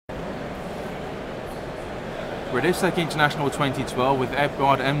We're at IFSEC International 2012 with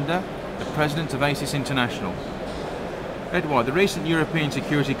Eduard Emde, the President of ASIS International. Eduard, the recent European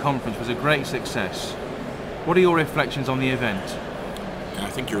Security Conference was a great success. What are your reflections on the event? I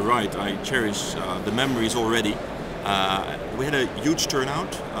think you're right. I cherish the memories already. We had a huge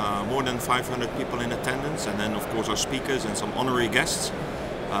turnout, more than 500 people in attendance, and then of course our speakers and some honorary guests.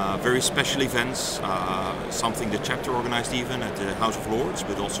 Very special events, something the chapter organized even at the House of Lords,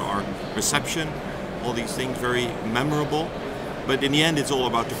 but also our reception. All these things very memorable. But in the end it's all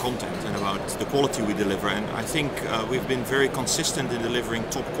about the content and about the quality we deliver, and I think we've been very consistent in delivering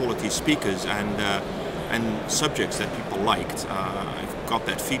top quality speakers and subjects that people liked. I've got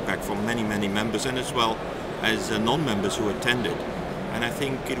that feedback from many members, and as well as non-members who attended. And I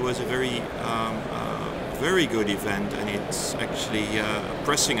think it was a very good event, and it's actually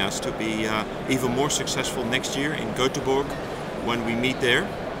pressing us to be even more successful next year in Göteborg when we meet there.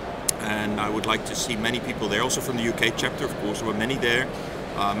 And I would like to see many people there, also from the UK chapter, of course. There were many there,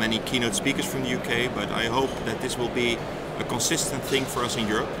 many keynote speakers from the UK, but I hope that this will be a consistent thing for us in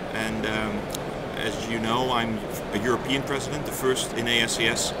Europe. And as you know, I'm a European president, the first in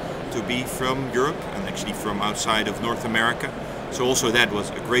ASIS to be from Europe and actually from outside of North America. So also that was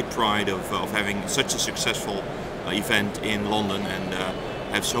a great pride of having such a successful event in London, and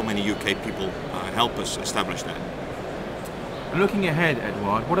have so many UK people help us establish that. And looking ahead,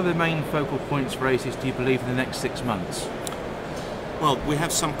 Eduard, what are the main focal points for ASIS, do you believe, in the next 6 months? Well, we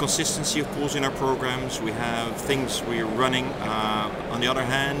have some consistency, of course, in our programs. We have things we're running. On the other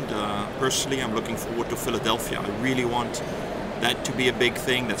hand, personally, I'm looking forward to Philadelphia. I really want that to be a big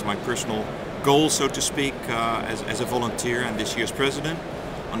thing. That's my personal goal, so to speak, as a volunteer and this year's president.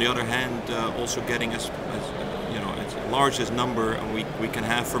 On the other hand, also getting as large as number we can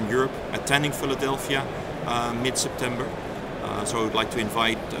have from Europe attending Philadelphia mid-September. So I would like to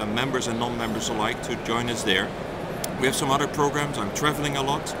invite members and non-members alike to join us there. We have some other programs. I'm traveling a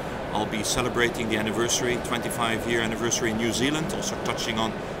lot. I'll be celebrating the anniversary, 25-year anniversary in New Zealand, also touching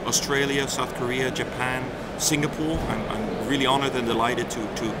on Australia, South Korea, Japan, Singapore. I'm really honored and delighted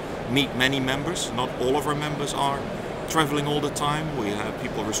to meet many members. Not all of our members are traveling all the time. We have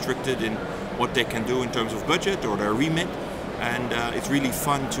people restricted in what they can do in terms of budget or their remit. And it's really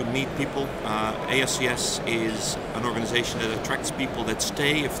fun to meet people. ASIS is an organization that attracts people that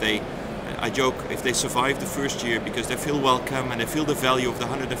stay I joke, if they survive the first year because they feel welcome and they feel the value of the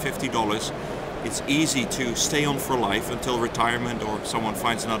 $150, it's easy to stay on for life until retirement or someone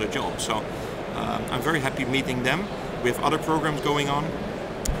finds another job. So I'm very happy meeting them. We have other programs going on.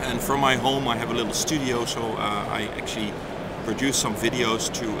 And from my home I have a little studio, so I actually produce some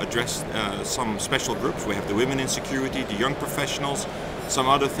videos to address some special groups. We have the women in security, the young professionals, some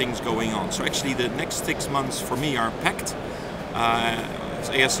other things going on. So actually the next 6 months for me are packed.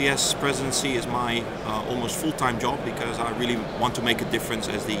 ASIS presidency is my almost full-time job, because I really want to make a difference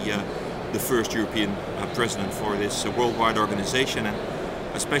as the first European president for this worldwide organization, and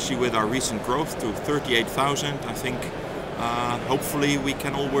especially with our recent growth to 38,000, I think hopefully we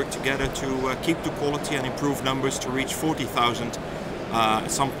can all work together to keep the quality and improve numbers to reach 40,000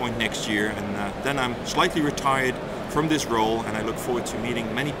 at some point next year. And then I'm slightly retired from this role, and I look forward to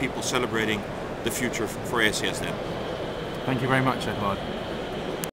meeting many people celebrating the future for ASIS then. Thank you very much, Eduard.